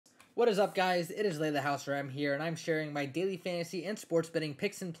What is up, guys? It is Lay the House Ram here, and I'm sharing my daily fantasy and sports betting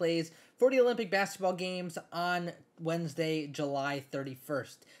picks and plays for the Olympic basketball games on Wednesday, July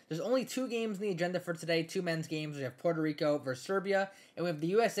 31st. There's only two games in the agenda for today, two men's games. We have Puerto Rico versus Serbia, and we have the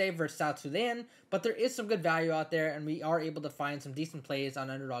USA versus South Sudan, but there is some good value out there, and we are able to find some decent plays on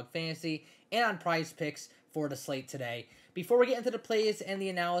Underdog Fantasy and on Prizepicks for the slate today. Before we get into the plays and the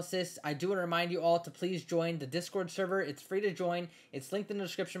analysis, I do want to remind you all to please join the Discord server. It's free to join. It's linked in the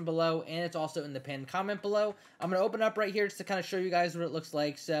description below, and it's also in the pinned comment below. I'm going to open up right here just to kind of show you guys what it looks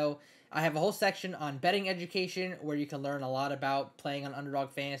like. So I have a whole section on betting education where you can learn a lot about playing on Underdog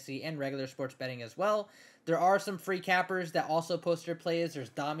Fantasy and regular sports betting as well. There are some free cappers that also post their plays.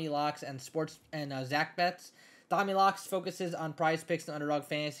 There's Dami Locks and Zach Bets. Dami Locks focuses on Prizepicks and Underdog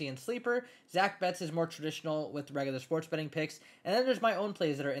Fantasy and Sleeper. Zach Bets is more traditional with regular sports betting picks. And then there's my own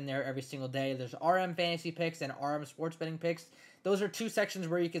plays that are in there every single day. There's RM Fantasy Picks and RM Sports Betting Picks. Those are two sections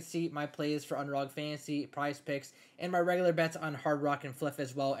where you can see my plays for Underdog Fantasy, Prizepicks, and my regular bets on Hard Rock and Flip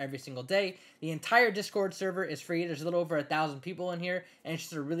as well every single day. The entire Discord server is free. There's a little over 1,000 people in here, and it's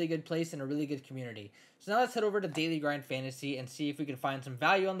just a really good place and a really good community. So now let's head over to Daily Grind Fantasy and see if we can find some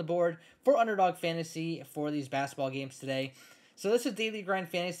value on the board for Underdog Fantasy for these basketball games today. So this is Daily Grind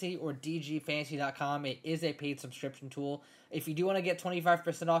Fantasy or dgfantasy.com. It is a paid subscription tool. If you do want to get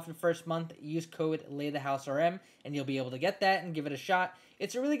 25% off your first month, use code LayTheHouseRM and you'll be able to get that and give it a shot.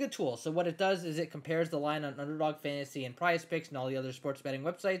 It's a really good tool. So what it does is it compares the line on Underdog Fantasy and Prizepicks and all the other sports betting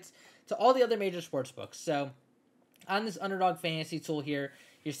websites to all the other major sports books. So on this Underdog Fantasy tool here,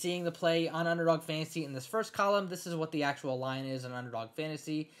 you're seeing the play on Underdog Fantasy in this first column. This is what the actual line is on Underdog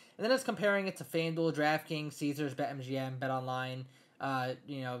Fantasy. And then it's comparing it to FanDuel, DraftKings, Caesars, BetMGM, BetOnline,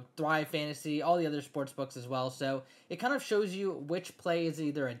 Thrive Fantasy, all the other sports books as well. So it kind of shows you which play is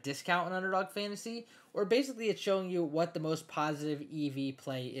either a discount on Underdog Fantasy, or basically it's showing you what the most positive EV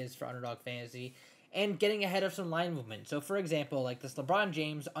play is for Underdog Fantasy and getting ahead of some line movement. So for example, like this LeBron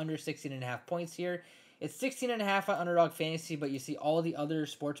James under 16.5 points here. It's 16.5 on Underdog Fantasy, but you see all the other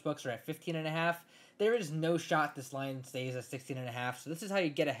sports books are at 15.5. There is no shot this line stays at 16.5. So this is how you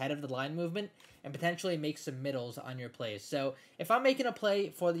get ahead of the line movement and potentially make some middles on your plays. So if I'm making a play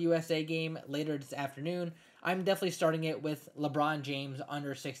for the USA game later this afternoon, I'm definitely starting it with LeBron James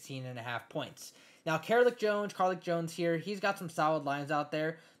under 16.5 points. Now, Carlick Jones here, he's got some solid lines out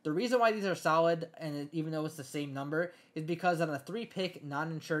there. The reason why these are solid, and even though it's the same number, is because on a 3-pick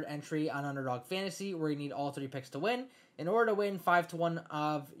non-insured entry on Underdog Fantasy, where you need all 3 picks to win, in order to win 5-1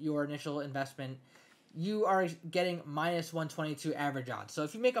 of your initial investment, you are getting minus 122 average odds. So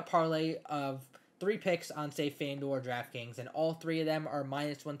if you make a parlay of 3 picks on, say, FanDuel or DraftKings, and all 3 of them are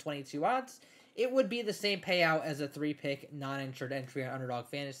minus 122 odds, it would be the same payout as a 3-pick non-insured entry on Underdog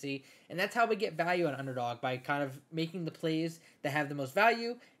Fantasy. And that's how we get value on Underdog, by kind of making the plays that have the most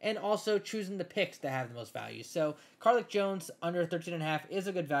value and also choosing the picks that have the most value. So Carlick Jones under 13.5 is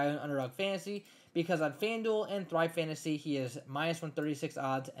a good value on Underdog Fantasy because on FanDuel and Thrive Fantasy, he is minus 136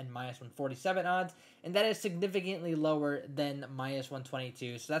 odds and minus 147 odds. And that is significantly lower than minus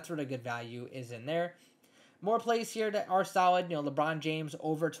 122. So that's where the good value is in there. More plays here that are solid. LeBron James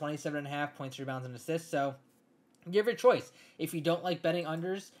over 27.5 points, rebounds, and assists. So you have your choice. If you don't like betting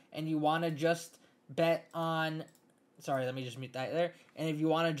unders and you want to just bet on... Sorry, let me just mute that there. And if you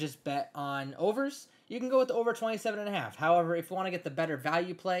want to just bet on overs, you can go with the over 27.5. However, if you want to get the better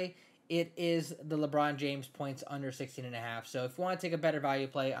value play, it is the LeBron James points under 16.5. So if you want to take a better value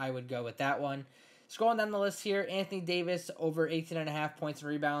play, I would go with that one. Scrolling down the list here, Anthony Davis over 18.5 points and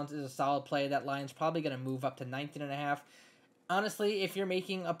rebounds is a solid play. That line's probably going to move up to 19.5. Honestly, if you're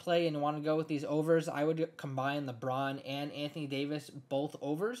making a play and you want to go with these overs, I would combine LeBron and Anthony Davis, both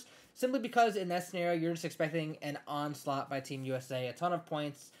overs, simply because in that scenario, you're just expecting an onslaught by Team USA. A ton of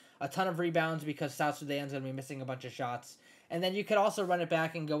points, a ton of rebounds because South Sudan's going to be missing a bunch of shots. And then you could also run it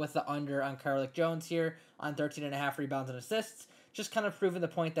back and go with the under on Carlick Jones here on 13.5 rebounds and assists. Just kind of proving the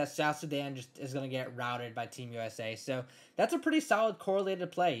point that South Sudan just is going to get routed by Team USA. So that's a pretty solid correlated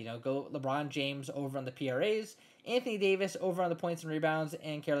play. Go LeBron James over on the PRAs, Anthony Davis over on the points and rebounds,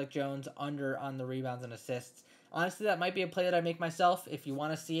 and Carlick Jones under on the rebounds and assists. Honestly, that might be a play that I make myself. If you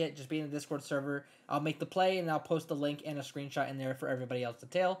want to see it, just be in the Discord server. I'll make the play, and I'll post the link and a screenshot in there for everybody else to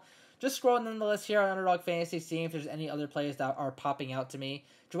tail. Just scrolling down the list here on Underdog Fantasy, seeing if there's any other plays that are popping out to me.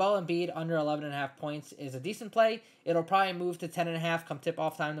 Joel Embiid under 11.5 points is a decent play. It'll probably move to 10.5 come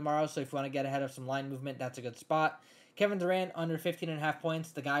tip-off time tomorrow, so if you want to get ahead of some line movement, that's a good spot. Kevin Durant under 15.5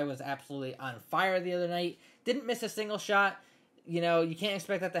 points. The guy was absolutely on fire the other night. Didn't miss a single shot. You can't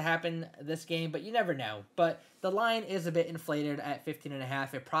expect that to happen this game, but you never know. But the line is a bit inflated at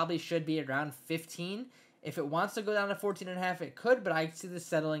 15.5. It probably should be around 15. If it wants to go down to 14.5, it could, but I see this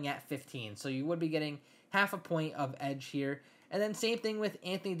settling at 15. So you would be getting half a point of edge here. And then same thing with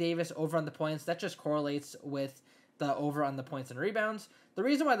Anthony Davis over on the points. That just correlates with the over on the points and rebounds. The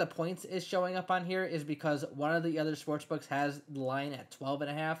reason why the points is showing up on here is because one of the other sportsbooks has the line at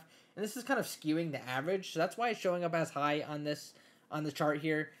 12.5, and this is kind of skewing the average. So that's why it's showing up as high on the chart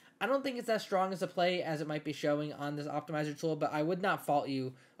here. I don't think it's as strong as a play as it might be showing on this optimizer tool, but I would not fault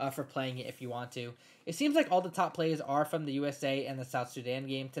you for playing it if you want to. It seems like all the top plays are from the USA and the South Sudan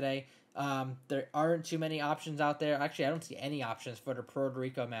game today. There aren't too many options out there. Actually, I don't see any options for the Puerto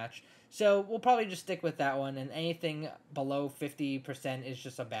Rico match. So we'll probably just stick with that one, and anything below 50% is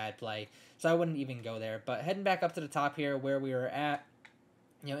just a bad play. So I wouldn't even go there. But heading back up to the top here where we were at,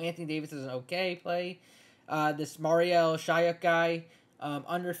 Anthony Davis is an okay play. This Mariel Shayuk guy,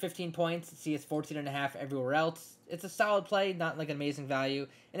 under 15 points. See, it's 14.5 everywhere else. It's a solid play, not like an amazing value.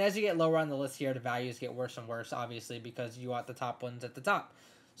 And as you get lower on the list here, the values get worse and worse, obviously, because you want the top ones at the top.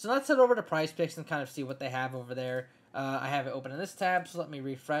 So let's head over to Prizepicks and kind of see what they have over there. I have it open in this tab, so let me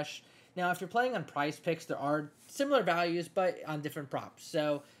refresh. Now, if you're playing on Prizepicks, there are similar values, but on different props.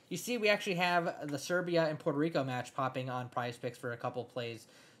 So you see we actually have the Serbia and Puerto Rico match popping on Prizepicks for a couple plays.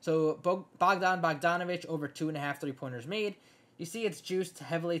 So Bogdan Bogdanovic over 2.5 3-pointers made. You see it's juiced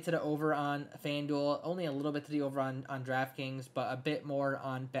heavily to the over on FanDuel, only a little bit to the over on DraftKings, but a bit more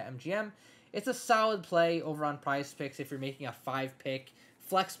on BetMGM. It's a solid play over on Prizepicks if you're making a 5-pick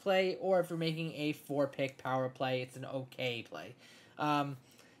flex play, or if you're making a 4-pick power play, it's an okay play.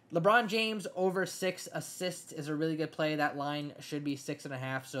 LeBron James over 6 assists is a really good play. That line should be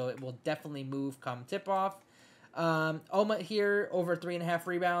 6.5, so it will definitely move come tip-off. Oma here over 3.5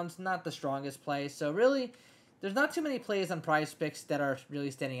 rebounds, not the strongest play. So really, there's not too many plays on Prizepicks that are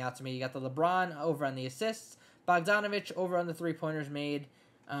really standing out to me. You got the LeBron over on the assists, Bogdanovic over on the 3-pointers made.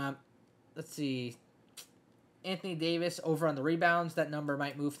 Let's see. Anthony Davis over on the rebounds. That number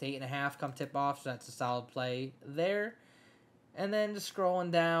might move to 8.5 come tip-off, so that's a solid play there. And then just scrolling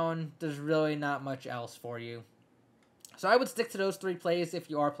down, there's really not much else for you. So I would stick to those 3 plays if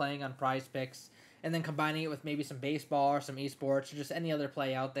you are playing on Prizepicks, and then combining it with maybe some baseball or some esports or just any other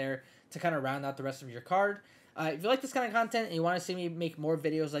play out there to kind of round out the rest of your card. If you like this kind of content and you want to see me make more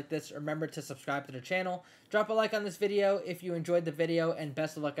videos like this, remember to subscribe to the channel. Drop a like on this video if you enjoyed the video, and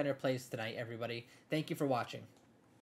best of luck on your plays tonight, everybody. Thank you for watching.